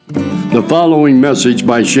The following message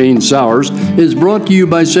by Shane Sowers is brought to you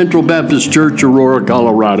by Central Baptist Church, Aurora,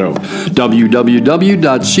 Colorado.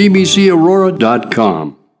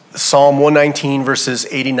 www.cbcaurora.com. Psalm 119, verses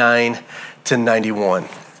 89 to 91.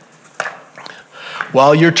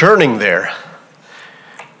 While you're turning there,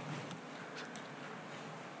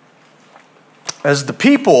 as the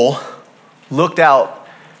people looked out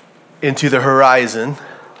into the horizon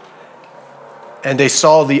and they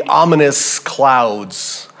saw the ominous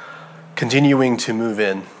clouds continuing to move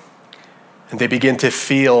in, and they begin to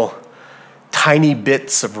feel tiny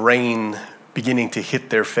bits of rain beginning to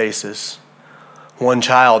hit their faces. One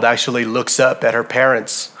child actually looks up at her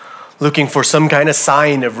parents, looking for some kind of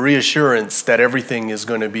sign of reassurance that everything is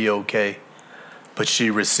going to be okay, but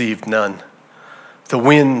she received none. The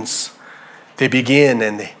winds, they begin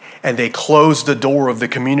and they close the door of the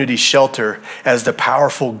community shelter as the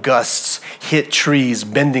powerful gusts hit trees,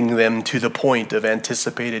 bending them to the point of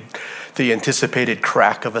the anticipated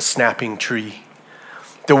crack of a snapping tree.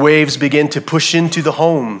 The waves begin to push into the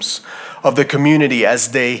homes of the community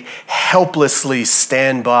as they helplessly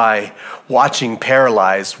stand by, watching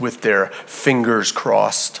paralyzed with their fingers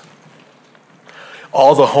crossed.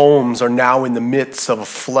 All the homes are now in the midst of a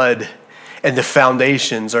flood, and the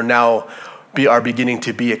foundations are beginning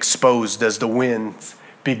to be exposed as the wind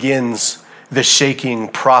begins the shaking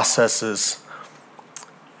processes.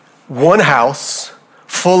 One house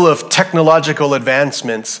full of technological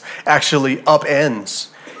advancements actually upends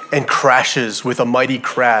and crashes with a mighty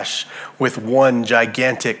crash with one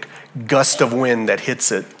gigantic gust of wind that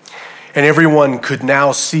hits it. And everyone could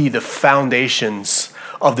now see the foundations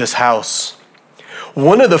of this house.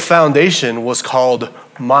 One of the foundation was called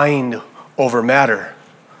mind over matter.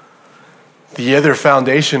 The other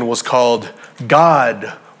foundation was called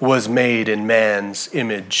God was made in man's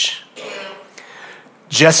image.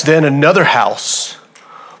 Just then another house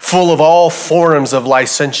full of all forms of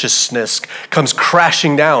licentiousness comes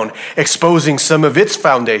crashing down, exposing some of its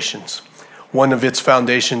foundations. One of its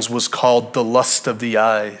foundations was called the lust of the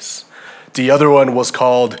eyes. The other one was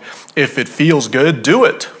called, if it feels good, do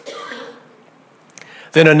it.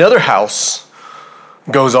 Then another house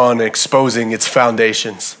goes on exposing its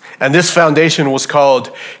foundations. And this foundation was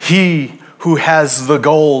called, he who has the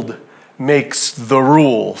gold makes the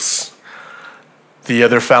rules. The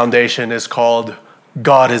other foundation is called,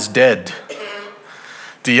 God is dead.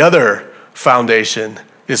 The other foundation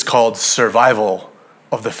is called survival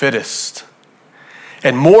of the fittest.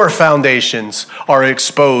 And more foundations are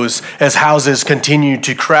exposed as houses continue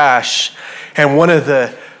to crash. And one of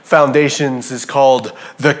the foundations is called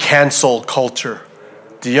the cancel culture.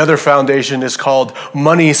 The other foundation is called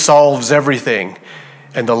money solves everything.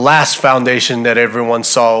 And the last foundation that everyone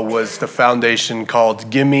saw was the foundation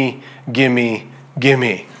called gimme, gimme,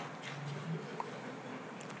 gimme.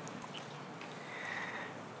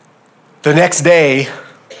 The next day,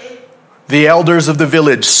 the elders of the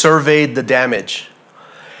village surveyed the damage,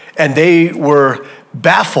 and they were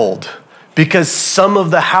baffled because some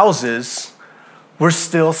of the houses were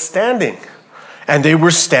still standing, and they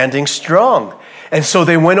were standing strong. And so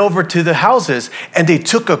they went over to the houses, and they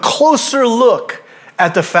took a closer look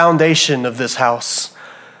at the foundation of this house.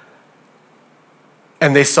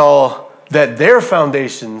 And they saw that their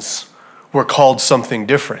foundations were called something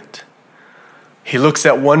different. He looks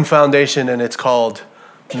at one foundation and it's called,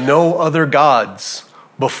 no other gods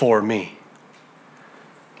before me.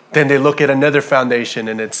 Then they look at another foundation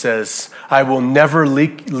and it says, I will never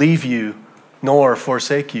leave you nor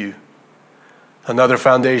forsake you. Another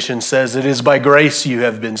foundation says, it is by grace you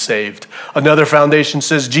have been saved. Another foundation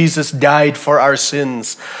says, Jesus died for our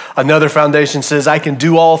sins. Another foundation says, I can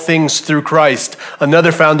do all things through Christ.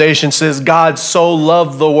 Another foundation says, God so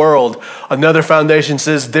loved the world. Another foundation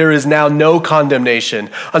says, there is now no condemnation.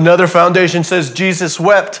 Another foundation says, Jesus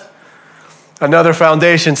wept. Another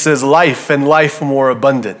foundation says, life and life more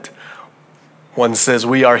abundant. One says,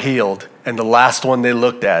 we are healed. And the last one they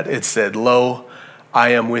looked at, it said, lo, I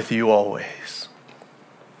am with you always.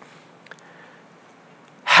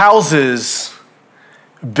 Houses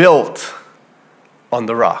built on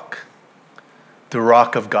the rock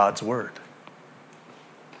of God's word.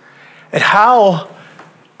 And how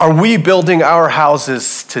are we building our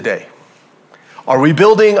houses today? Are we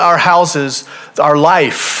building our houses, our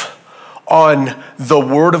life, on the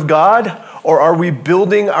word of God? Or are we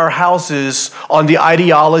building our houses on the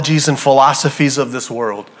ideologies and philosophies of this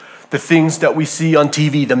world? The things that we see on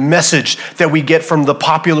TV, the message that we get from the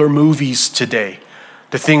popular movies today.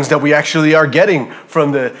 The things that we actually are getting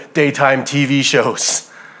from the daytime TV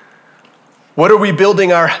shows. What are we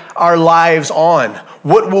building our lives on?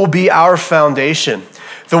 What will be our foundation?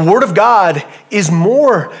 The Word of God is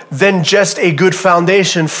more than just a good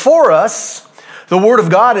foundation for us. The Word of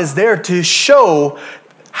God is there to show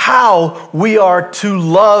how we are to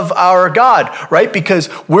love our God, right? Because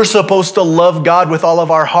we're supposed to love God with all of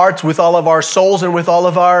our hearts, with all of our souls, and with all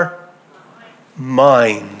of our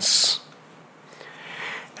minds.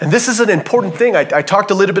 And this is an important thing. I talked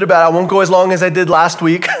a little bit about it. I won't go as long as I did last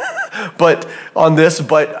week but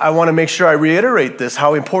I want to make sure I reiterate this,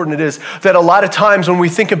 how important it is that a lot of times when we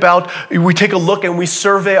think about, we take a look and we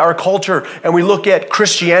survey our culture and we look at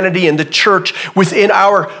Christianity and the church within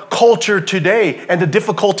our culture today and the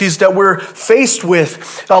difficulties that we're faced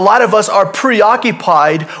with. A lot of us are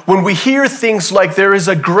preoccupied when we hear things like there is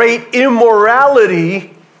a great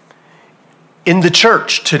immorality in the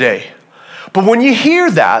church today. But when you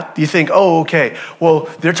hear that, you think, oh, okay, well,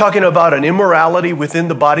 they're talking about an immorality within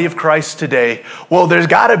the body of Christ today. Well, there's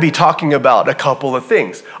got to be talking about a couple of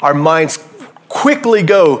things. Our minds quickly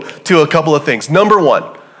go to a couple of things. Number one,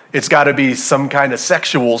 it's got to be some kind of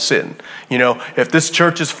sexual sin. If this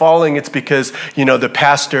church is falling, it's because, the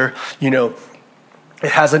pastor, it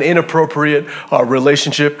has an inappropriate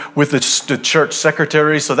relationship with the church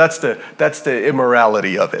secretary. So that's the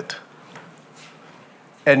immorality of it.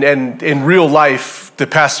 And in real life, the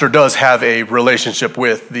pastor does have a relationship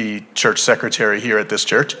with the church secretary here at this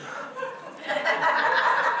church.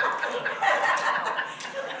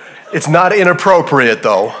 It's not inappropriate,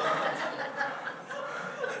 though.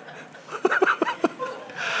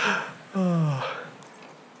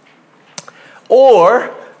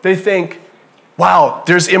 Or they think, wow,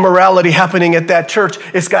 there's immorality happening at that church.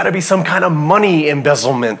 It's got to be some kind of money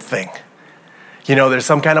embezzlement thing. There's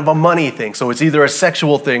some kind of a money thing. So it's either a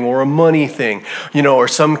sexual thing or a money thing, or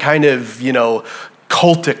some kind of,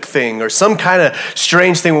 cultic thing or some kind of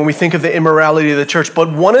strange thing when we think of the immorality of the church.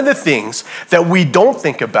 But one of the things that we don't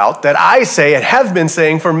think about, that I say and have been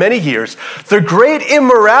saying for many years, the great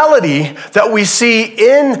immorality that we see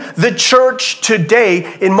in the church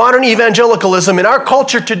today, in modern evangelicalism, in our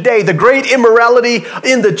culture today, the great immorality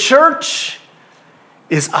in the church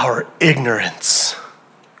is our ignorance.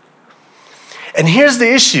 And here's the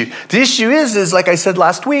issue. The issue is like I said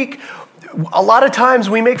last week, a lot of times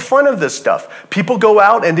we make fun of this stuff. People go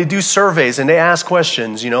out and they do surveys and they ask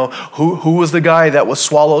questions, who was the guy that was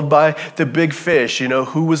swallowed by the big fish?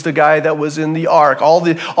 Who was the guy that was in the ark? All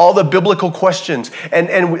the biblical questions. And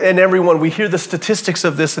everyone, we hear the statistics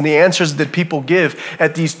of this and the answers that people give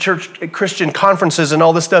at these church Christian conferences and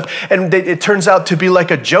all this stuff. And it turns out to be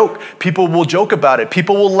like a joke. People will joke about it.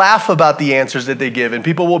 People will laugh about the answers that they give. And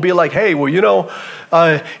people will be like, hey, well,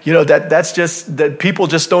 that's just that people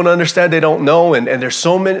just don't understand. They don't know, and there's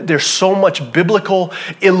so much biblical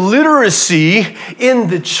illiteracy in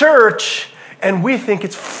the church, and we think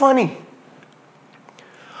it's funny.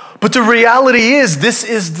 But the reality is, this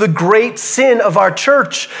is the great sin of our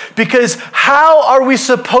church, because how are we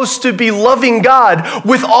supposed to be loving God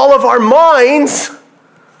with all of our minds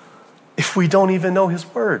if we don't even know His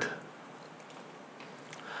Word?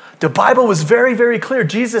 The Bible was very, very clear.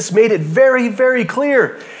 Jesus made it very, very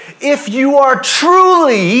clear. If you are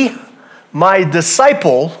truly my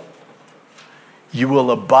disciple, you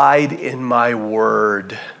will abide in my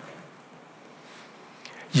word.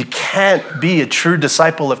 You can't be a true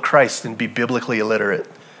disciple of Christ and be biblically illiterate.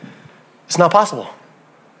 It's not possible.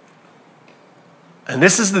 And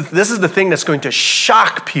this is the thing that's going to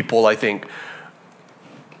shock people, I think,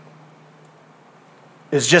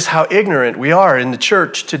 is just how ignorant we are in the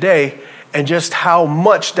church today and just how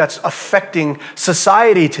much that's affecting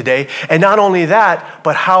society today. And not only that,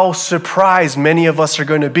 but how surprised many of us are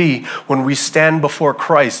going to be when we stand before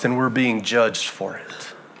Christ and we're being judged for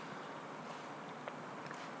it.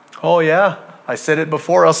 Oh yeah, I said it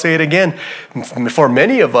before, I'll say it again. For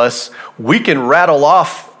many of us, we can rattle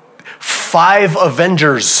off 5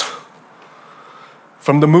 Avengers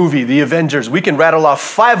from the movie, The Avengers. We can rattle off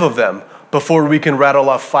 5 of them before we can rattle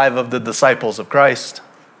off 5 of the disciples of Christ.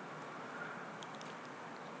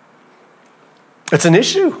 It's an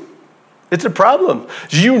issue. It's a problem.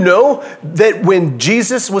 Do you know that when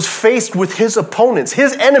Jesus was faced with his opponents,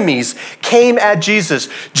 his enemies came at Jesus,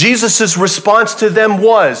 Jesus' response to them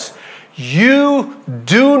was, "You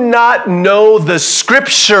do not know the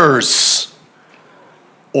scriptures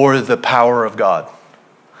or the power of God."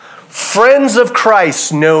 Friends of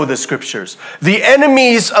Christ know the scriptures. The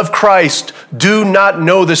enemies of Christ do not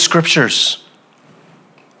know the scriptures.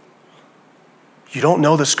 You don't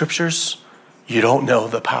know the scriptures, you don't know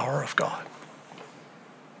the power of God.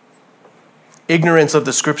 Ignorance of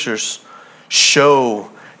the scriptures show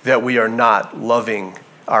that we are not loving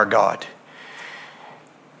our God.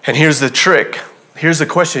 And here's the trick. Here's the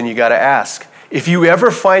question you got to ask. If you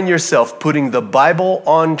ever find yourself putting the Bible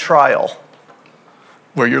on trial,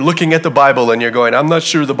 where you're looking at the Bible and you're going, I'm not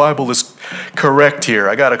sure the Bible is correct here.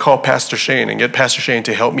 I got to call Pastor Shane and get Pastor Shane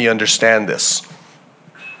to help me understand this.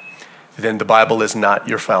 Then the Bible is not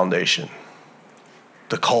your foundation.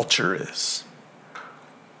 The culture is.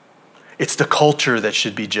 It's the culture that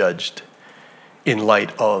should be judged in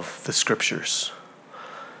light of the scriptures.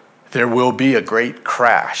 There will be a great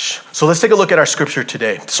crash. So let's take a look at our scripture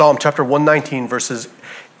today. Psalm chapter 119, verses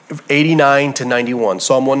 89 to 91.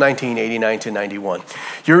 Psalm 119, 89 to 91.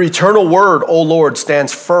 Your eternal word, O Lord,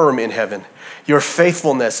 stands firm in heaven. Your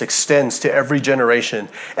faithfulness extends to every generation.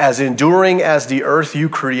 As enduring as the earth you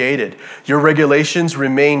created, your regulations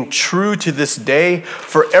remain true to this day,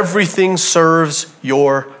 for everything serves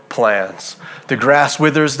your plans. The grass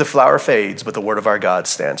withers, the flower fades, but the word of our God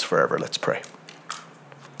stands forever. Let's pray.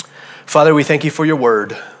 Father, we thank you for your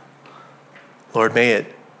word. Lord, may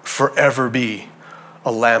it forever be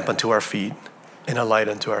a lamp unto our feet and a light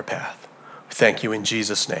unto our path. We thank you in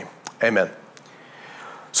Jesus' name. Amen.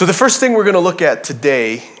 So the first thing we're going to look at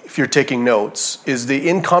today, if you're taking notes, is the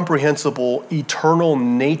incomprehensible eternal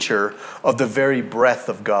nature of the very breath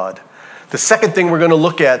of God. The second thing we're going to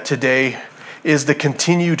look at today is the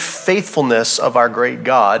continued faithfulness of our great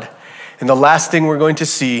God. And the last thing we're going to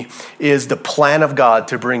see is the plan of God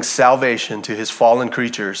to bring salvation to his fallen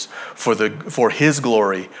creatures for his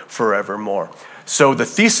glory forevermore. So the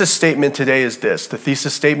thesis statement today is this. The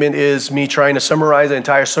thesis statement is me trying to summarize the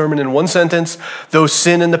entire sermon in one sentence. Though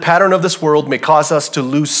sin and the pattern of this world may cause us to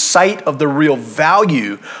lose sight of the real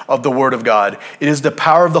value of the Word of God, it is the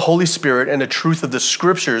power of the Holy Spirit and the truth of the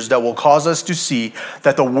Scriptures that will cause us to see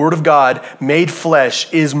that the Word of God made flesh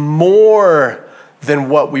is more than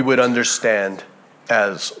what we would understand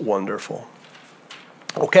as wonderful.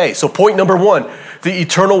 Okay, so point number one, the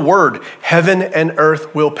eternal word, heaven and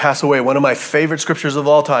earth will pass away. One of my favorite scriptures of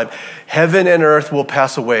all time. Heaven and earth will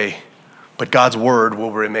pass away, but God's word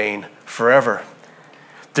will remain forever.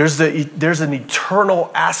 There's an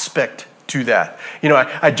eternal aspect to that. You know,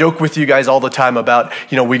 I joke with you guys all the time about,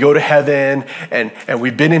 we go to heaven and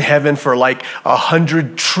we've been in heaven for like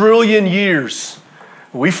 100 trillion years.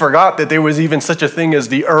 We forgot that there was even such a thing as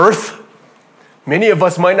the earth. Many of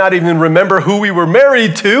us might not even remember who we were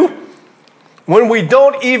married to when we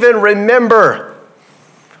don't even remember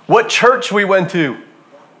what church we went to.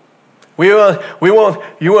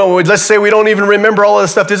 Let's say we don't even remember all of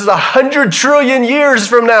this stuff. This is 100 trillion years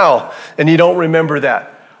from now, and you don't remember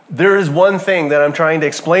that. There is one thing that I'm trying to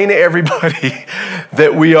explain to everybody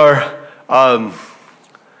that we are,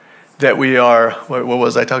 what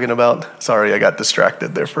was I talking about? Sorry, I got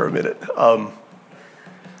distracted there for a minute.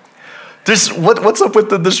 What's up with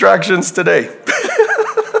the distractions today?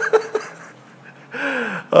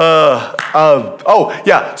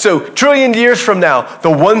 So trillion years from now,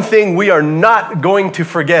 the one thing we are not going to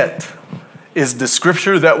forget is the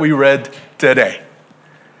scripture that we read today.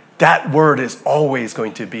 That word is always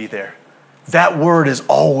going to be there. That word is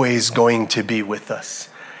always going to be with us.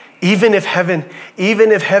 Even if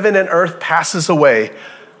heaven and earth passes away,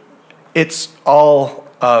 it's all,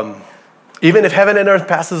 even if heaven and earth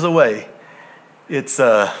passes away, it's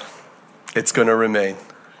going to remain.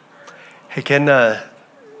 Hey, can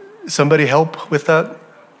somebody help with that?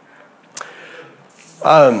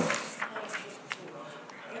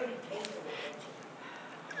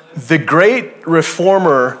 The great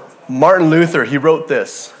reformer Martin Luther, he wrote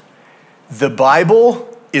this: "The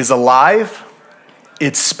Bible is alive.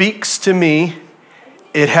 It speaks to me.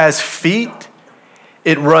 It has feet.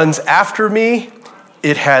 It runs after me.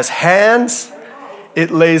 It has hands.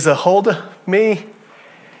 It lays a hold of me."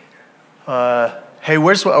 Hey,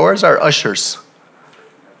 where's our ushers?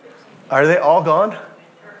 Are they all gone?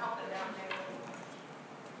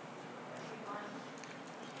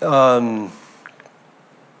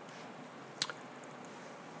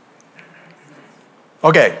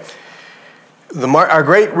 Okay. Our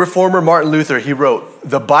great reformer Martin Luther, he wrote,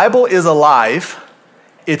 "The Bible is alive.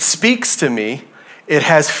 It speaks to me. It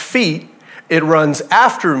has feet. It runs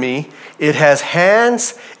after me. It has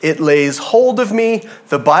hands. It lays hold of me.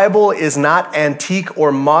 The Bible is not antique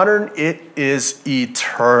or modern. It is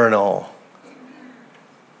eternal."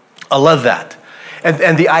 I love that.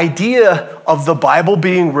 And the idea of the Bible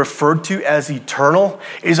being referred to as eternal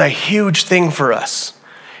is a huge thing for us.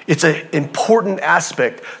 It's an important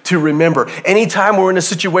aspect to remember. Anytime we're in a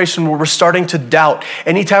situation where we're starting to doubt,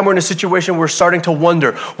 anytime we're in a situation where we're starting to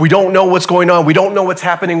wonder, we don't know what's going on, we don't know what's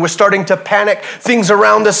happening, we're starting to panic, things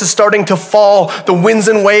around us are starting to fall, the winds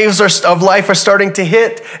and waves of life are starting to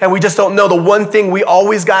hit, and we just don't know. The one thing we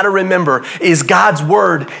always got to remember is God's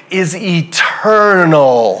word is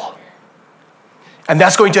eternal. And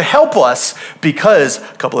that's going to help us because,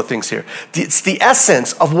 a couple of things here. It's the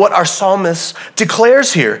essence of what our psalmist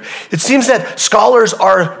declares here. It seems that scholars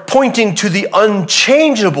are pointing to the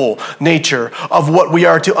unchangeable nature of what we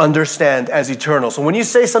are to understand as eternal. So when you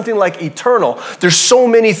say something like eternal, there's so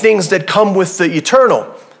many things that come with the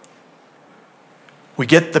eternal. We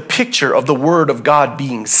get the picture of the Word of God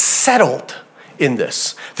being settled in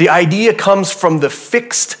this. The idea comes from the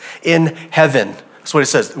fixed in heaven. That's what it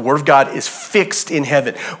says. The Word of God is fixed in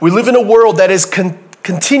heaven. We live in a world that is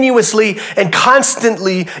continuously and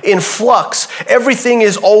constantly in flux. Everything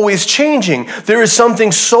is always changing. There is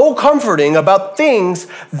something so comforting about things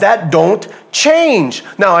that don't change.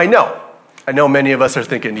 Now, I know many of us are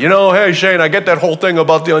thinking, hey, Shane, I get that whole thing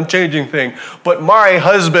about the unchanging thing, but my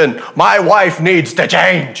husband, my wife needs to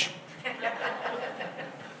change.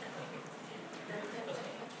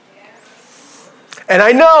 And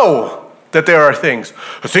I know that there are things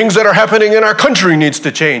that are happening in our country needs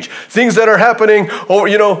to change. Things that are happening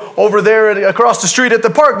over there across the street at the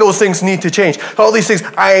park, those things need to change. All these things,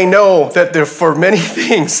 I know that for many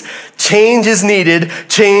things, change is needed,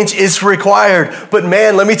 change is required. But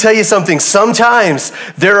man, let me tell you something. Sometimes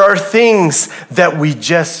there are things that we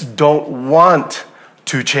just don't want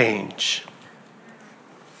to change.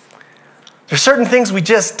 There's certain things we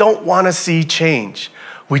just don't want to see change.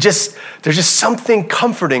 There's just something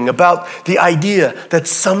comforting about the idea that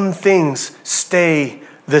some things stay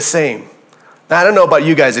the same. Now, I don't know about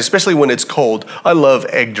you guys, especially when it's cold. I love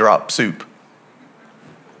egg drop soup.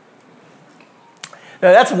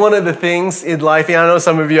 Now, that's one of the things in life. I know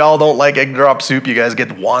some of you all don't like egg drop soup. You guys get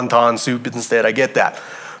wonton soup instead. I get that.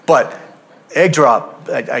 But egg drop,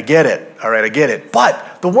 I get it. All right, I get it.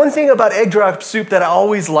 But the one thing about egg drop soup that I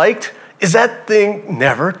always liked is that thing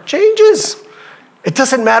never changes. It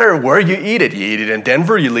doesn't matter where you eat it. You eat it in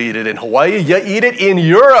Denver, you eat it in Hawaii, you eat it in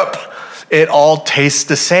Europe. It all tastes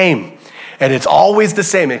the same. And it's always the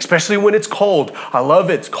same, especially when it's cold. I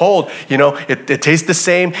love it. It's cold. It tastes the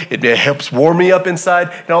same. It helps warm me up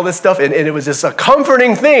inside and all this stuff. And it was just a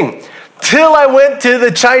comforting thing till I went to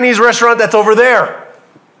the Chinese restaurant that's over there,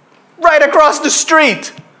 right across the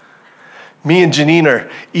street. Me and Janine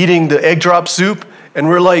are eating the egg drop soup, and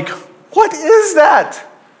we're like, what is that?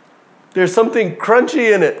 There's something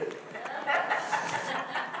crunchy in it.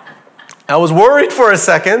 I was worried for a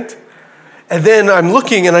second, and then I'm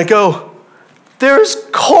looking and I go, there's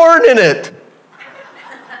corn in it.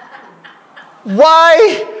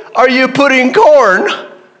 Why are you putting corn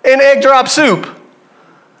in egg drop soup?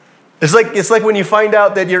 It's like when you find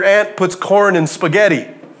out that your aunt puts corn in spaghetti.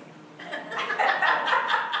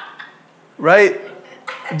 Right?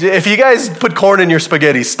 If you guys put corn in your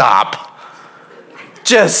spaghetti, stop.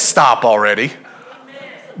 Just stop already.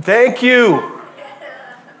 Thank you.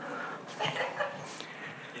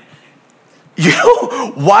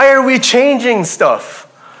 Why are we changing stuff?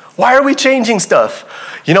 Why are we changing stuff?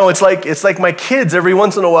 It's like my kids every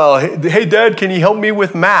once in a while. Hey, Dad, can you help me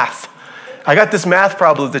with math? I got this math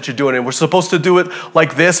problem that you're doing, and we're supposed to do it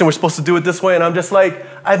like this, and we're supposed to do it this way. And I'm just like,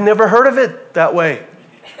 I've never heard of it that way.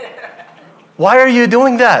 Why are you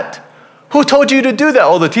doing that? Who told you to do that?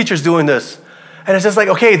 Oh, the teacher's doing this. And it's just like,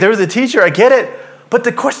 okay, there's a teacher, I get it. But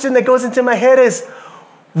the question that goes into my head is,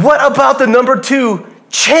 what about the number 2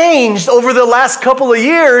 changed over the last couple of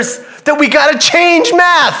years that we got to change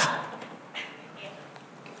math?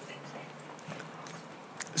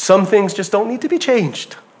 Some things just don't need to be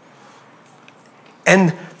changed.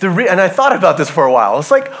 And I thought about this for a while. It's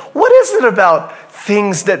like, what is it about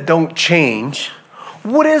things that don't change?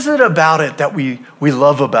 What is it about it that we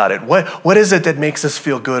love about it? What is it that makes us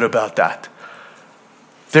feel good about that?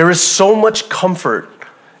 There is so much comfort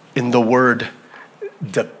in the word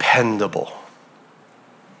dependable.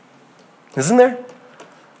 Isn't there?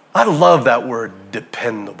 I love that word,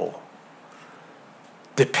 dependable.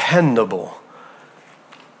 Dependable.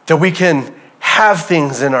 That we can have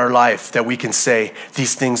things in our life that we can say,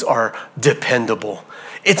 these things are dependable.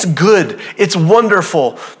 It's good, it's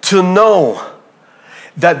wonderful to know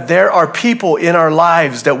that there are people in our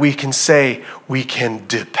lives that we can say we can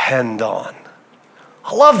depend on.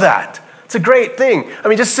 I love that. It's a great thing. I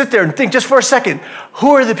mean, just sit there and think just for a second.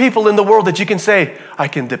 Who are the people in the world that you can say, I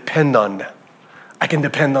can depend on? I can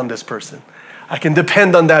depend on this person. I can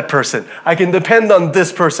depend on that person. I can depend on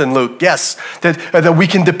this person, Luke. Yes, that we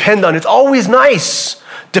can depend on. It's always nice.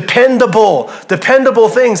 Dependable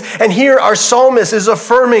things. And here our psalmist is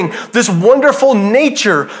affirming this wonderful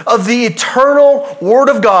nature of the eternal Word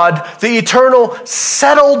of God, the eternal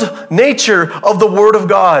settled nature of the Word of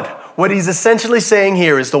God. What he's essentially saying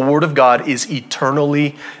here is the Word of God is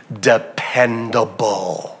eternally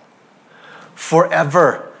dependable.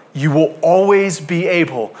 Forever. you will always be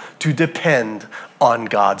able to depend on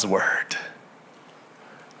God's word.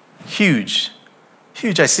 Huge,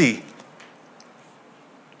 I see.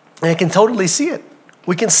 And I can totally see it.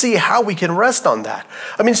 We can see how we can rest on that.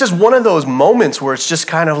 I mean, it's just one of those moments where it's just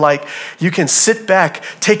kind of like you can sit back,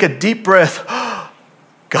 take a deep breath.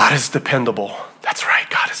 God is dependable. That's right,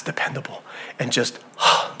 God is dependable. And just,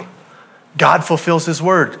 God fulfills his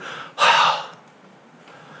word. I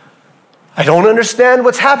don't understand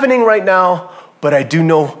what's happening right now, but I do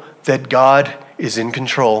know that God is in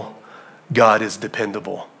control. God is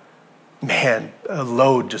dependable. Man, a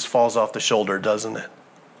load just falls off the shoulder, doesn't it?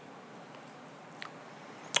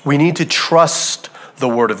 We need to trust the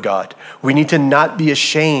Word of God. We need to not be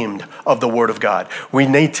ashamed of the Word of God. We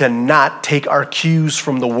need to not take our cues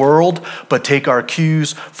from the world, but take our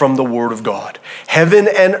cues from the Word of God. Heaven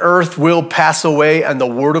and earth will pass away, and the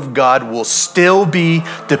Word of God will still be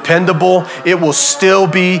dependable. It will still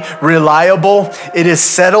be reliable. It is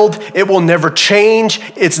settled. It will never change.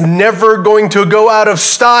 It's never going to go out of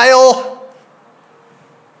style.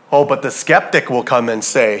 Oh, but the skeptic will come and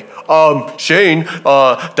say, Shane,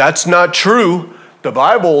 that's not true. The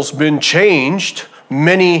Bible's been changed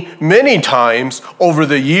many, many times over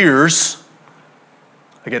the years.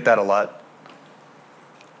 I get that a lot.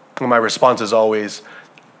 And my response is always,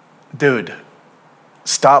 dude,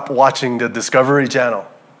 stop watching the Discovery Channel.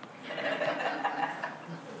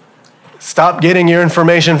 Stop getting your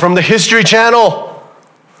information from the History Channel.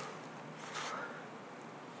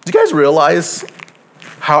 Do you guys realize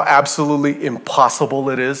how absolutely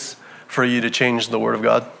impossible it is for you to change the Word of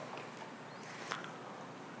God?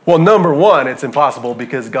 Well, number one, it's impossible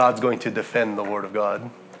because God's going to defend the Word of God.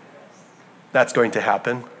 That's going to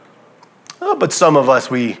happen. But some of us,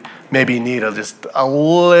 we maybe need just a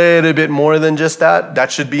little bit more than just that.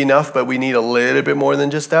 That should be enough, but we need a little bit more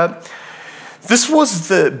than just that. This was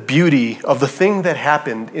the beauty of the thing that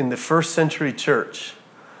happened in the first century church.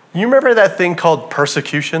 You remember that thing called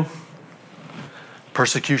persecution?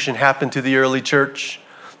 Persecution happened to the early church.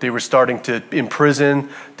 They were starting to imprison.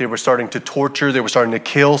 They were starting to torture. They were starting to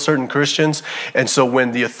kill certain Christians. And so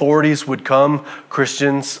when the authorities would come,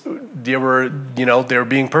 Christians, they were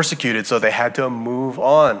being persecuted. So they had to move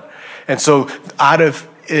on. And so out of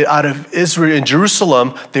Israel, in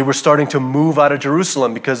Jerusalem, they were starting to move out of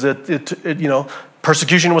Jerusalem because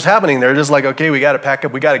persecution was happening. They're just like, okay, we got to pack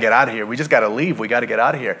up. We got to get out of here. We just got to leave. We got to get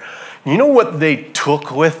out of here. You know what they took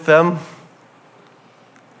with them?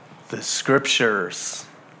 The scriptures.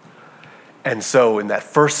 And so in that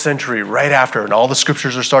first century, right after, and all the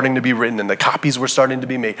scriptures are starting to be written and the copies were starting to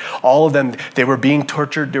be made, all of them, they were being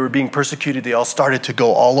tortured, they were being persecuted, they all started to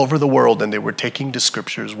go all over the world and they were taking the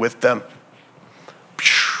scriptures with them.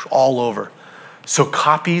 All over. So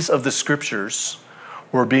copies of the scriptures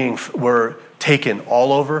were taken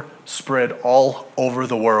all over, spread all over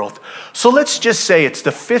the world. So let's just say it's the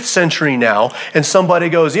 5th century now, and somebody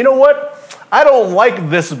goes, you know what? I don't like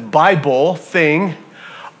this Bible thing.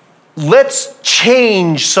 Let's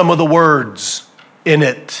change some of the words in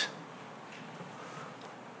it.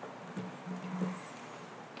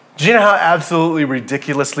 Do you know how absolutely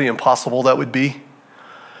ridiculously impossible that would be?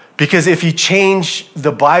 Because if you change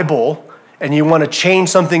the Bible and you want to change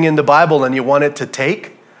something in the Bible and you want it to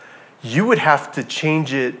take, you would have to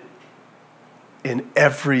change it in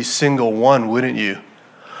every single one, wouldn't you?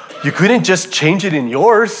 You couldn't just change it in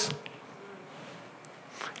yours.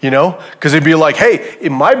 Because it'd be like, hey,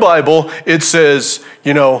 in my Bible, it says,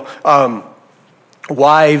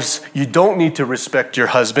 wives, you don't need to respect your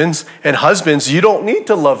husbands, and husbands, you don't need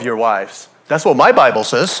to love your wives. That's what my Bible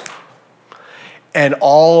says. And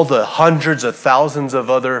all the hundreds of thousands of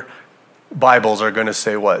other Bibles are going to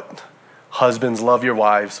say what? Husbands, love your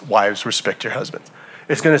wives, wives, respect your husbands.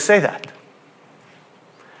 It's going to say that.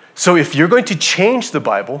 So if you're going to change the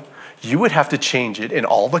Bible, you would have to change it in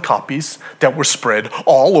all the copies that were spread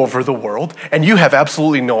all over the world, and you have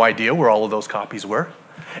absolutely no idea where all of those copies were.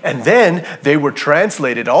 And then they were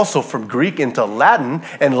translated also from Greek into Latin,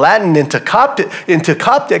 and Latin into Coptic,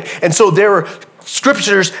 and so there are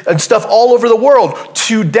scriptures and stuff all over the world.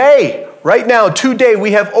 Today,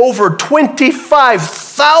 we have over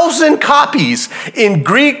 25,000 copies in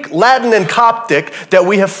Greek, Latin, and Coptic that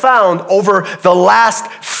we have found over the last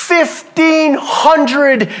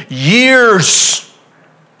 1,500 years.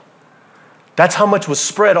 That's how much was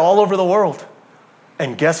spread all over the world.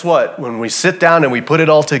 And guess what? When we sit down and we put it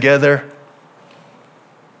all together,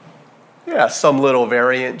 some little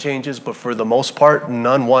variant changes, but for the most part,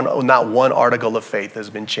 not one article of faith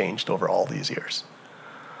has been changed over all these years.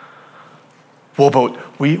 Well,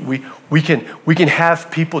 but we can have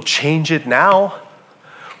people change it now.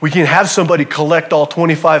 We can have somebody collect all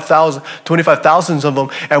 25,000 of them,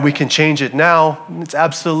 and we can change it now. It's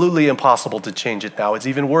absolutely impossible to change it now. It's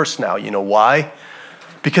even worse now. You know why?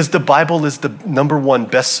 Because the Bible is the #1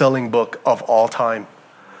 best-selling book of all time.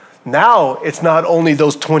 Now, it's not only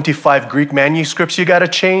those 25 Greek manuscripts you got to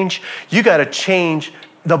change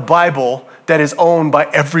the Bible that is owned by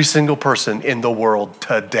every single person in the world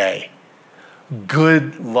today.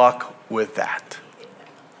 Good luck with that.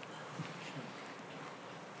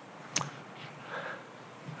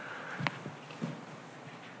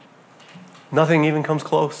 Nothing even comes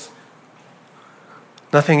close.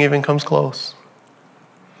 Nothing even comes close.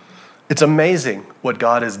 It's amazing what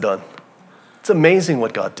God has done. It's amazing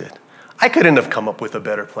what God did. I couldn't have come up with a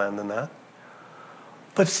better plan than that.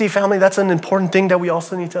 But see, family, that's an important thing that we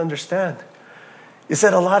also need to understand. Is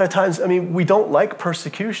that a lot of times, we don't like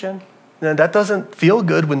persecution. And that doesn't feel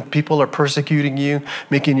good when people are persecuting you,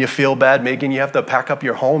 making you feel bad, making you have to pack up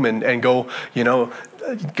your home and go,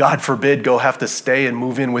 God forbid, go have to stay and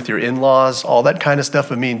move in with your in-laws, all that kind of stuff.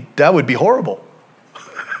 That would be horrible.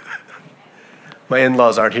 My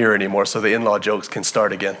in-laws aren't here anymore, so the in-law jokes can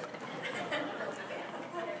start again.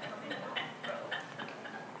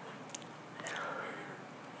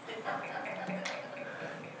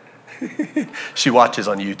 She watches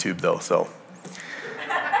on YouTube, though, so.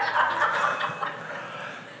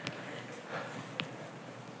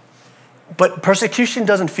 But persecution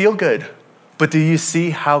doesn't feel good. But do you see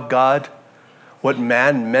how what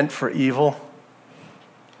man meant for evil,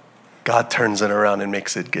 God turns it around and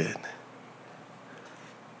makes it good.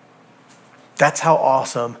 That's how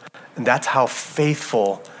awesome and that's how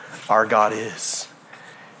faithful our God is.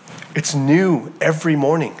 It's new every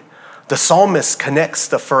morning. The psalmist connects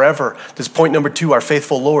the forever. This is point number 2, our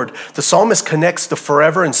faithful Lord. The psalmist connects the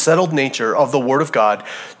forever and settled nature of the Word of God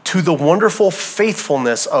to the wonderful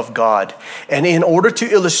faithfulness of God. And in order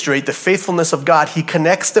to illustrate the faithfulness of God, he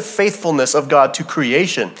connects the faithfulness of God to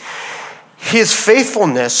creation. His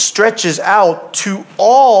faithfulness stretches out to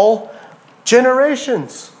all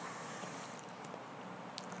generations.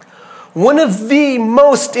 One of the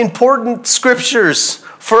most important scriptures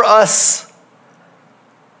for us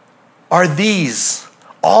are these.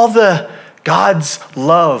 All the God's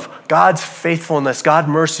love, God's faithfulness, God's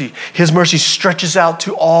mercy, his mercy stretches out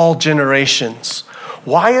to all generations.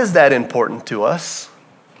 Why is that important to us?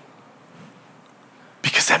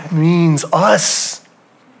 Because that means us.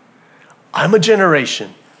 I'm a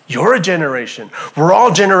generation. You're a generation. We're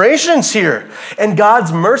all generations here. And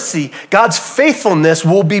God's mercy, God's faithfulness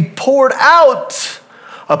will be poured out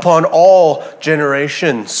upon all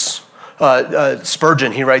generations.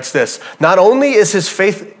 Spurgeon, he writes this: not only is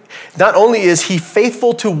he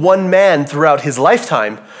faithful to one man throughout his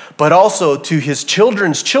lifetime, but also to his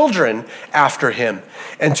children's children after him,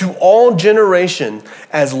 and to all generation,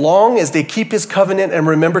 as long as they keep his covenant and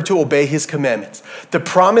remember to obey his commandments. The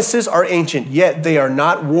promises are ancient, yet they are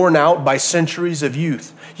not worn out by centuries of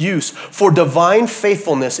use. For divine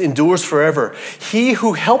faithfulness endures forever. He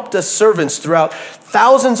who helped us servants throughout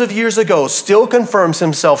thousands of years ago still confirms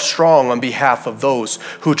himself strong on behalf of those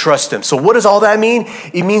who trust him. So what does all that mean?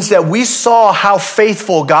 It means that we saw how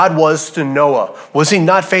faithful God was to Noah. Was he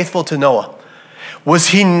not faithful to Noah? Was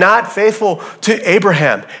he not faithful to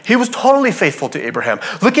Abraham? He was totally faithful to Abraham.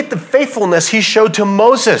 Look at the faithfulness he showed to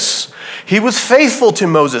Moses. He was faithful to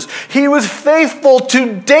Moses. He was faithful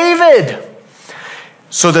to David.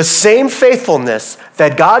 So the same faithfulness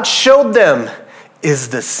that God showed them is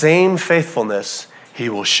the same faithfulness he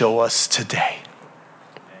will show us today.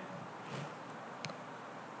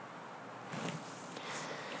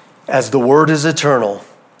 As the word is eternal,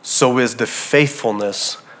 so is the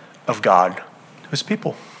faithfulness of God to his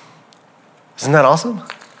people. Isn't that awesome?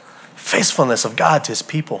 Faithfulness of God to his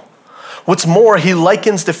people. What's more, he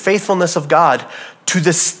likens the faithfulness of God to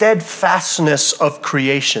the steadfastness of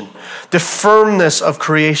creation. The firmness of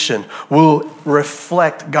creation will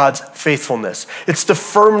reflect God's faithfulness. It's the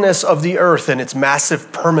firmness of the earth and its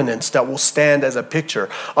massive permanence that will stand as a picture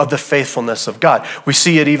of the faithfulness of God. We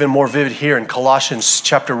see it even more vivid here in Colossians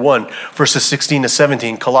chapter 1, verses 16 to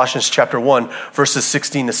 17. Colossians chapter 1, verses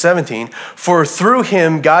 16 to 17. For through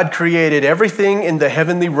him God created everything in the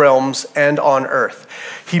heavenly realms and on earth.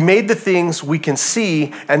 He made the things we can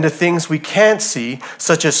see and the things we can't see,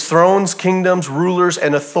 such as thrones, kingdoms, rulers,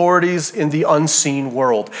 and authorities in the unseen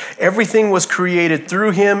world. Everything was created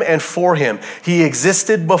through him and for him. He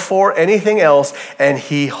existed before anything else, and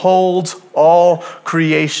he holds all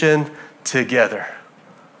creation together.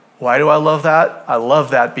 Why do I love that? I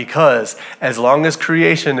love that because as long as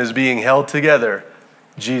creation is being held together,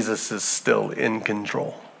 Jesus is still in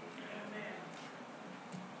control.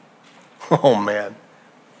 Oh, man.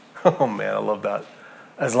 Oh man, I love that.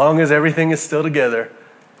 As long as everything is still together,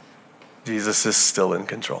 Jesus is still in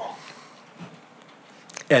control.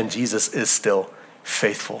 And Jesus is still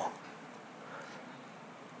faithful.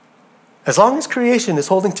 As long as creation is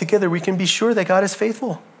holding together, we can be sure that God is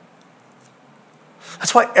faithful.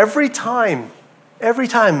 That's why every time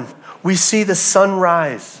we see the sun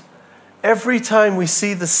rise, every time we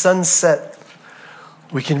see the sun set,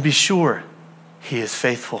 we can be sure He is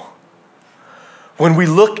faithful. When we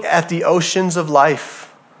look at the oceans of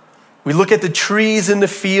life, we look at the trees in the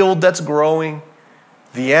field that's growing,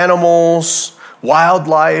 the animals,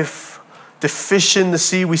 wildlife, the fish in the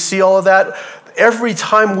sea, we see all of that. Every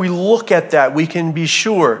time we look at that, we can be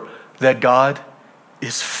sure that God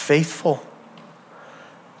is faithful.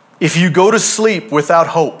 If you go to sleep without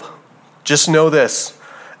hope, just know this: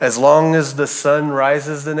 as long as the sun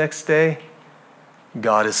rises the next day,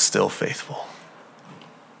 God is still faithful.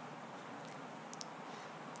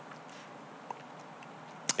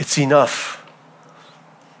 It's enough.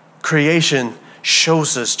 Creation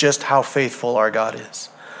shows us just how faithful our God is.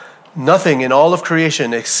 Nothing in all of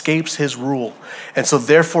creation escapes His rule. And so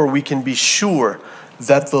therefore we can be sure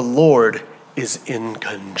that the Lord is in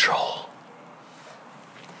control.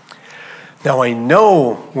 Now I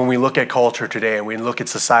know when we look at culture today and we look at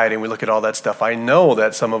society and we look at all that stuff, I know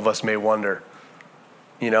that some of us may wonder,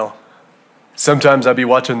 sometimes I'd be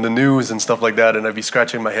watching the news and stuff like that and I'd be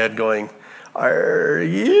scratching my head going, are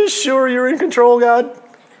you sure you're in control, God?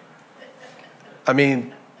 I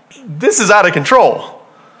mean, this is out of control.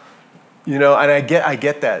 And I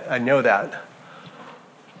get that. I know that.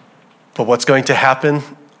 But what's going to happen?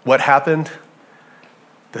 What happened?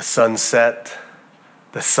 The sun set.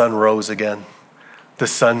 The sun rose again. The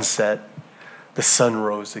sun set. The sun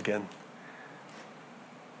rose again.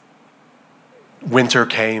 Winter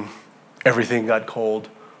came. Everything got cold.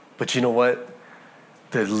 But you know what?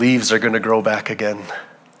 The leaves are going to grow back again.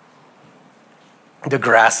 The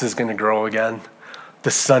grass is going to grow again.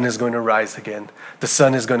 The sun is going to rise again. The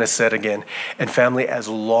sun is going to set again. And family, as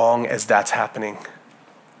long as that's happening,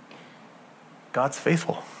 God's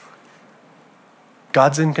faithful.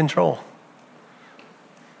 God's in control.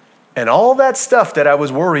 And all that stuff that I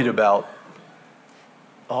was worried about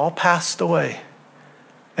all passed away.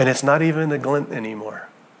 And it's not even a glint anymore.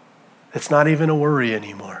 It's not even a worry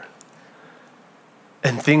anymore.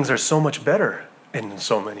 And things are so much better in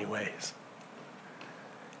so many ways.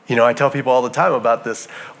 I tell people all the time about this.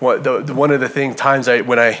 One of the times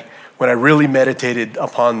when I really meditated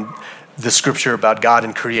upon the scripture about God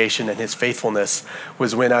and creation and His faithfulness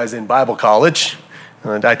was when I was in Bible college.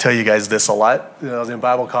 And I tell you guys this a lot. I was in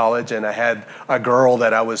Bible college and I had a girl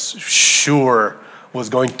that I was sure was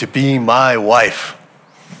going to be my wife.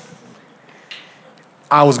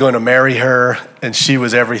 I was going to marry her and she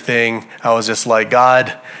was everything. I was just like,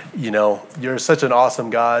 God, you're such an awesome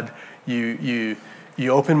God. You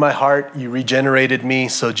opened my heart, you regenerated me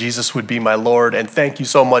so Jesus would be my Lord, and thank you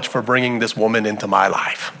so much for bringing this woman into my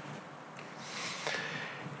life.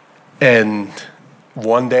 And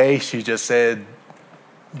one day she just said,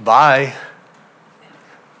 bye.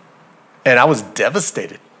 And I was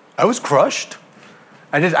devastated. I was crushed.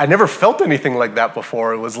 I never felt anything like that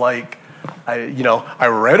before. It was like, I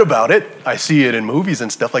read about it. I see it in movies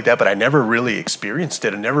and stuff like that, but I never really experienced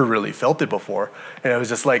it. I never really felt it before. And it was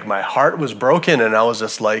just like my heart was broken and I was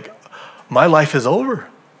just like, my life is over.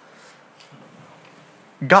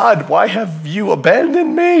 God, why have you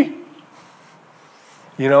abandoned me?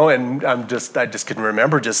 And I just can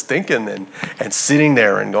remember just thinking and sitting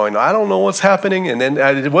there and going, I don't know what's happening. And then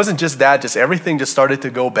it wasn't just that, just everything just started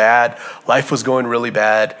to go bad. Life was going really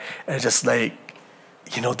bad. And just like,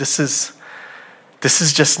 this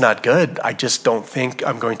is just not good. I just don't think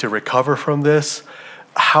I'm going to recover from this.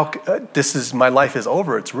 My life is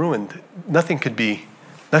over. It's ruined. Nothing could be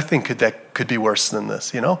worse than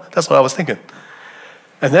this. That's what I was thinking.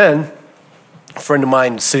 And then a friend of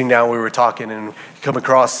mine sitting down, we were talking and come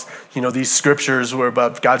across, these scriptures were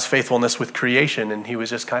about God's faithfulness with creation. And he was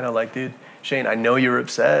just kind of like, dude, Shane, I know you're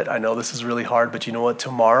upset. I know this is really hard, but you know what?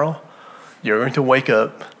 Tomorrow you're going to wake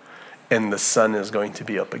up and the sun is going to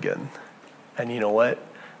be up again. And you know what?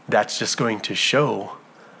 That's just going to show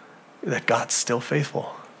that God's still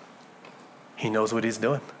faithful. He knows what He's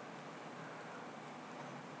doing.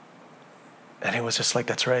 And it was just like,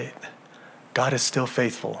 that's right. God is still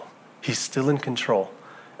faithful. He's still in control.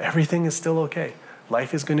 Everything is still okay.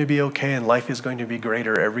 Life is going to be okay, and life is going to be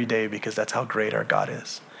greater every day because that's how great our God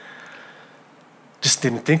is. Just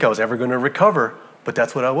didn't think I was ever going to recover, but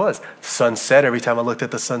that's what I was. The sun set. Every time I looked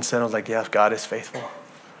at the sunset, I was like, yeah, God is faithful.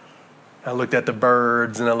 I looked at the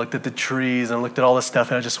birds and I looked at the trees and I looked at all this stuff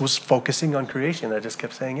and I just was focusing on creation. I just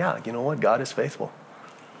kept saying, yeah, you know what? God is faithful.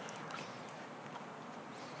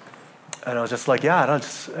 And I was just like, I'm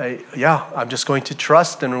just going to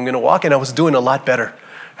trust and I'm going to walk. And I was doing a lot better.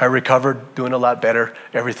 I recovered, doing a lot better.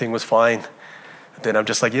 Everything was fine. Then I'm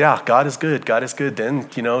just like, yeah, God is good. God is good. Then,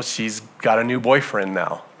 she's got a new boyfriend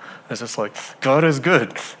now. It's just like, God is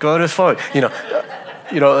good. God is fine.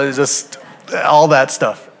 It's just all that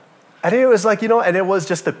stuff. And it was like, and it was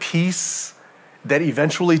just a peace that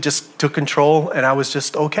eventually just took control and I was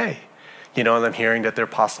just okay. And I'm hearing that they're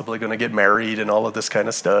possibly going to get married and all of this kind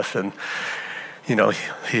of stuff. And, he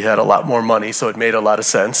had a lot more money, so it made a lot of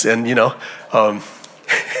sense. And, you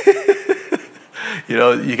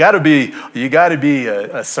got to be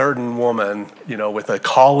a certain woman, with a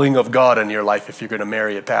calling of God in your life if you're going to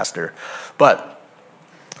marry a pastor. But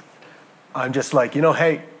I'm just like,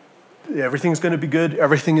 hey, everything's going to be good.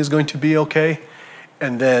 Everything is going to be okay.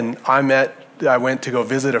 And then I went to go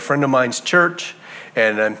visit a friend of mine's church,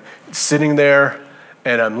 and I'm sitting there,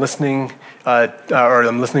 and I'm listening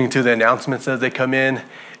to the announcements as they come in,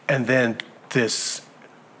 and then this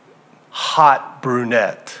hot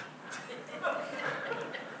brunette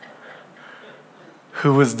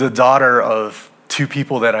who was the daughter of two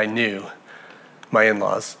people that I knew, my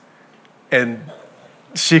in-laws, and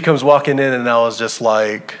she comes walking in, and I was just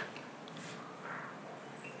like,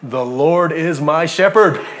 the Lord is my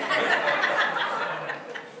shepherd.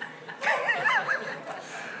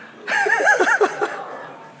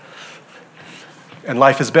 And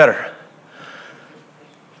life is better.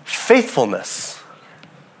 Faithfulness.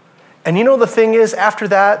 And the thing is, after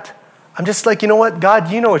that, I'm just like, you know what? God,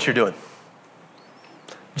 you know what you're doing.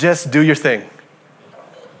 Just do your thing.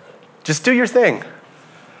 Just do your thing.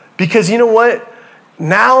 Because you know what?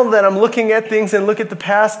 Now that I'm looking at things and look at the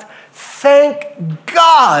past, thank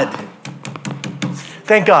God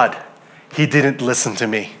he didn't listen to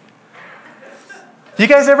me. You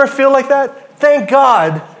guys ever feel like that? Thank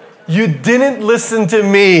God you didn't listen to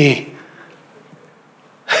me.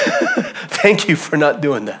 Thank you for not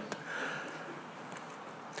doing that.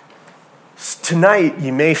 Tonight,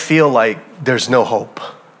 you may feel like there's no hope.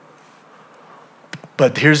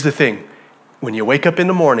 But here's the thing. When you wake up in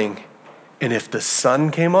the morning, and if the sun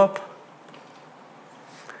came up,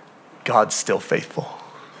 God's still faithful.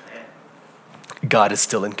 God is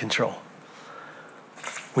still in control.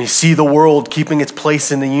 We see the world keeping its place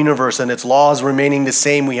in the universe and its laws remaining the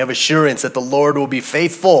same. We have assurance that the Lord will be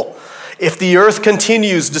faithful. If the earth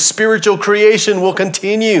continues, the spiritual creation will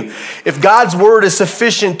continue. If God's word is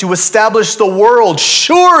sufficient to establish the world,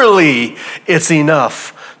 surely it's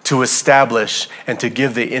enough to establish and to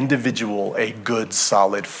give the individual a good,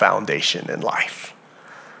 solid foundation in life.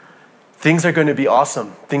 Things are going to be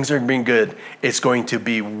awesome. Things are being good. It's going to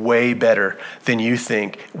be way better than you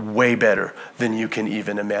think, way better than you can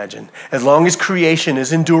even imagine. As long as creation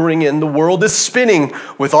is enduring and the world is spinning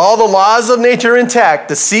with all the laws of nature intact,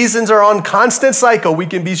 the seasons are on constant cycle, we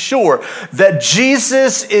can be sure that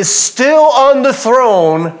Jesus is still on the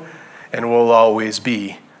throne and will always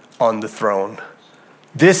be on the throne.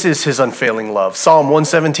 This is his unfailing love. Psalm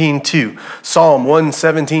 117:2. Psalm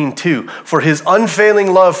 117:2. For his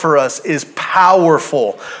unfailing love for us is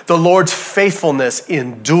powerful. The Lord's faithfulness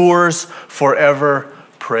endures forever.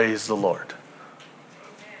 Praise the Lord.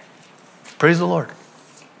 Praise the Lord.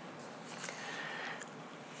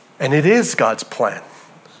 And it is God's plan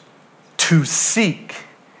to seek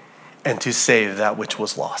and to save that which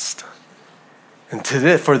was lost. And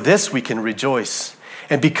for this we can rejoice.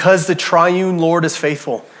 And because the triune Lord is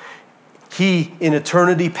faithful, he in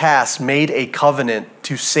eternity past made a covenant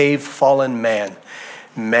to save fallen man.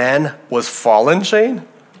 Man was fallen, Shane?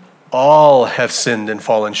 All have sinned and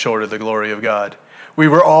fallen short of the glory of God. We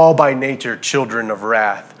were all by nature children of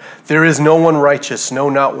wrath. There is no one righteous, no,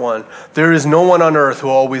 not one. There is no one on earth who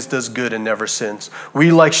always does good and never sins.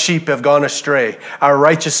 We like sheep have gone astray. Our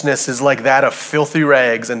righteousness is like that of filthy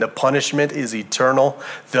rags, and the punishment is eternal,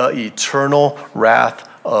 the eternal wrath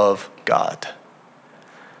of God.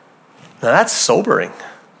 Now that's sobering.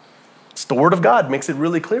 It's the word of God, makes it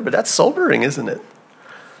really clear, but that's sobering, isn't it?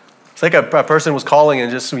 It's like a person was calling and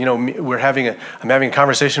just, I'm having a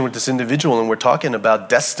conversation with this individual and we're talking about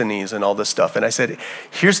destinies and all this stuff. And I said,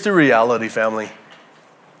 here's the reality, family.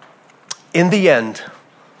 In the end,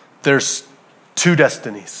 there's two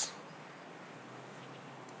destinies.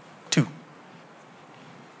 Two.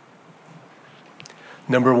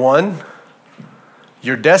 Number one,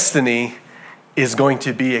 your destiny is going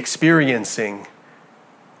to be experiencing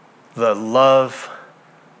the love,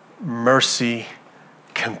 mercy,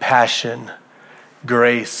 compassion,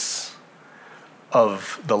 grace,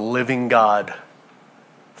 of the living God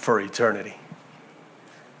for eternity.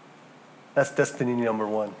 That's destiny number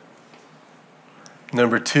one.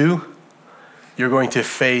 Number two, you're going to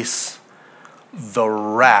face the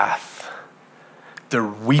wrath, the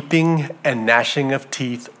weeping and gnashing of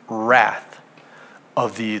teeth wrath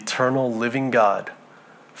of the eternal living God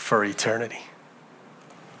for eternity.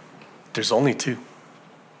 There's only two.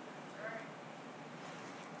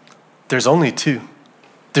 There's only two.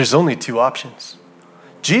 There's only two options.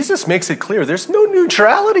 Jesus makes it clear there's no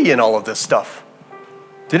neutrality in all of this stuff.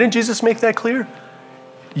 Didn't Jesus make that clear?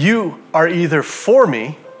 You are either for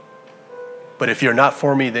me, but if you're not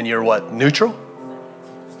for me, then you're what? Neutral?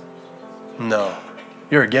 No,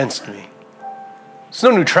 you're against me. There's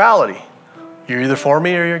no neutrality. You're either for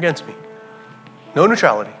me or you're against me. No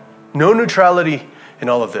neutrality. No neutrality in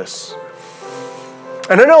all of this.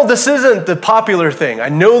 And I know this isn't the popular thing. I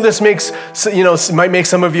know this might make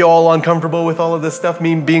some of you all uncomfortable with all of this stuff,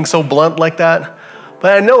 me being so blunt like that.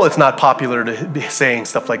 But I know it's not popular to be saying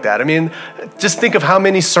stuff like that. I mean, just think of how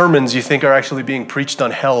many sermons you think are actually being preached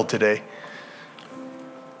on hell today.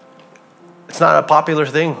 It's not a popular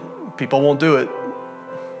thing. People won't do it.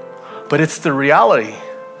 But it's the reality.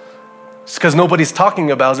 Just because nobody's talking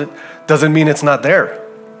about it doesn't mean it's not there.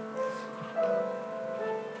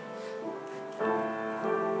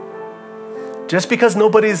 Just because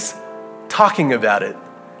nobody's talking about it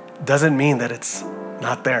doesn't mean that it's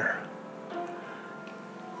not there.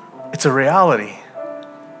 It's a reality,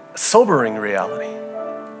 a sobering reality.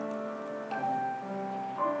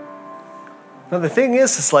 Now the thing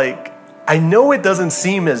is, it's like, I know it doesn't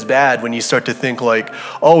seem as bad when you start to think like,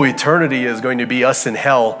 oh, eternity is going to be us in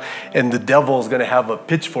hell and the devil is going to have a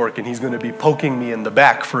pitchfork and he's going to be poking me in the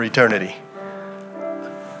back for eternity.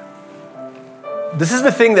 This is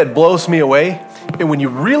the thing that blows me away. And when you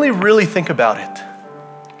really, really think about it,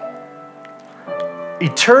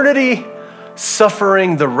 eternity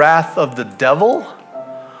suffering the wrath of the devil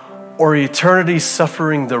or eternity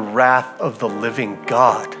suffering the wrath of the living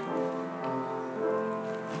God?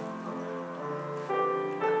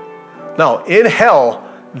 Now, in hell,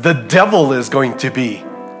 the devil is going to be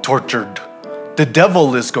tortured. The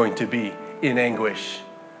devil is going to be in anguish.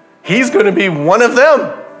 He's going to be one of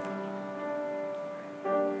them.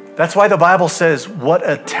 That's why the Bible says, what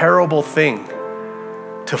a terrible thing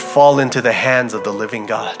to fall into the hands of the living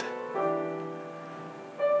God.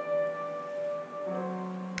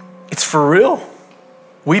 It's for real.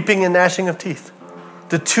 Weeping and gnashing of teeth.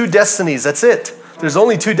 The two destinies, that's it. There's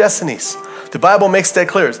only two destinies. The Bible makes that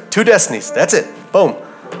clear. Two destinies, that's it. Boom.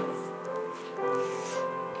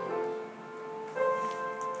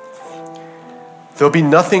 There'll be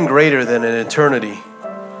nothing greater than an eternity.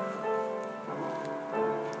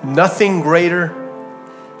 Nothing greater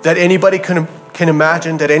that anybody can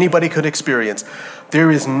imagine, that anybody could experience. There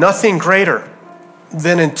is nothing greater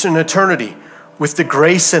than an eternity with the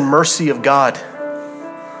grace and mercy of God.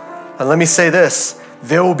 And let me say this,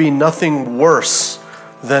 there will be nothing worse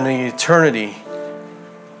than an eternity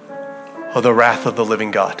of the wrath of the living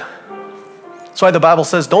God. That's why the Bible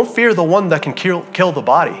says, don't fear the one that can kill the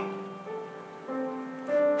body.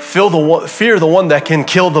 Fear the one that can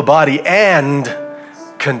kill the body and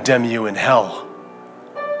condemn you in hell.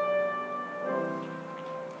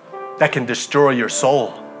 That can destroy your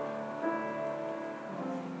soul.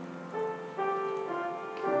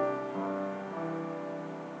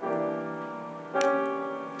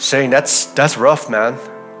 Shane, that's rough, man.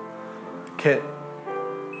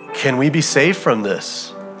 Can we be saved from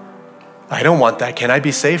this? I don't want that. Can I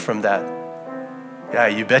be saved from that? Yeah,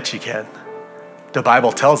 you bet you can. The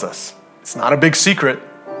Bible tells us. It's not a big secret.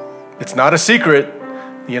 It's not a secret,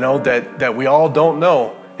 that we all don't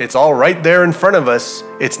know. It's all right there in front of us.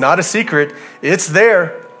 It's not a secret. It's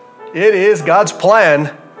there. It is God's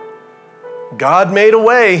plan. God made a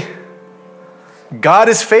way. God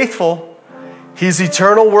is faithful. His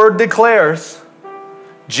eternal word declares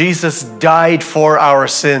Jesus died for our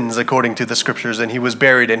sins according to the scriptures, and he was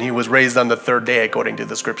buried and he was raised on the third day according to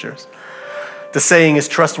the scriptures. The saying is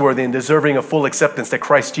trustworthy and deserving of full acceptance that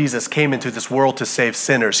Christ Jesus came into this world to save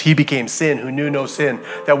sinners. He became sin who knew no sin,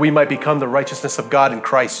 that we might become the righteousness of God in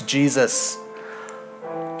Christ Jesus.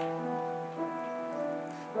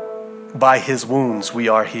 By his wounds we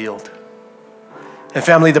are healed. And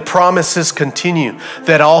family, the promises continue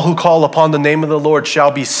that all who call upon the name of the Lord shall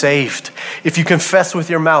be saved. If you confess with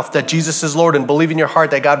your mouth that Jesus is Lord and believe in your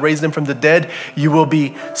heart that God raised him from the dead, you will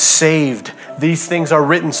be saved. These things are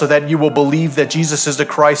written so that you will believe that Jesus is the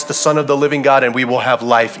Christ, the Son of the living God, and we will have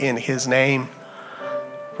life in his name.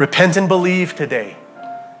 Repent and believe today.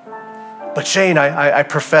 But Shane, I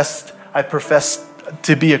professed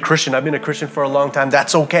to be a Christian. I've been a Christian for a long time.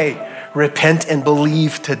 That's okay. Repent and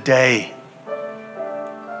believe today.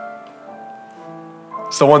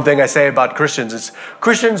 So one thing I say about Christians is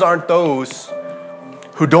Christians aren't those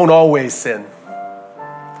who don't always sin.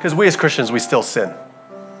 Because we as Christians, we still sin.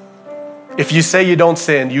 If you say you don't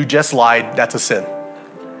sin, you just lied, that's a sin.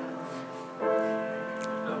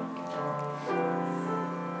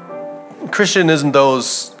 Christian isn't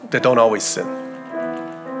those that don't always sin.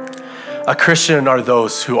 A Christian are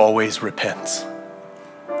those who always repent.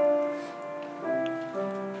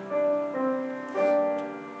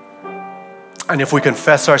 And if we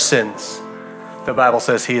confess our sins, the Bible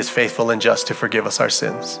says he is faithful and just to forgive us our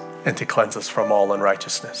sins and to cleanse us from all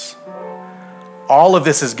unrighteousness. All of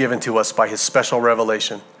this is given to us by his special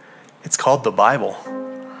revelation. It's called the Bible,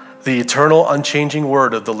 the eternal, unchanging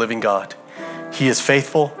word of the living God. He is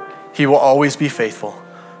faithful. He will always be faithful.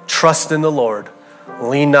 Trust in the Lord.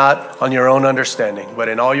 Lean not on your own understanding, but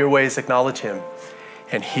in all your ways acknowledge him,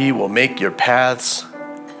 and he will make your paths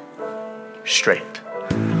straight.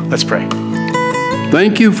 Let's pray.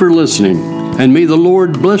 Thank you for listening, and may the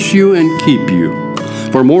Lord bless you and keep you.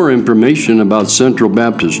 For more information about Central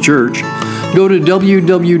Baptist Church, go to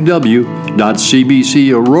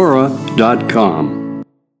www.cbcaurora.com.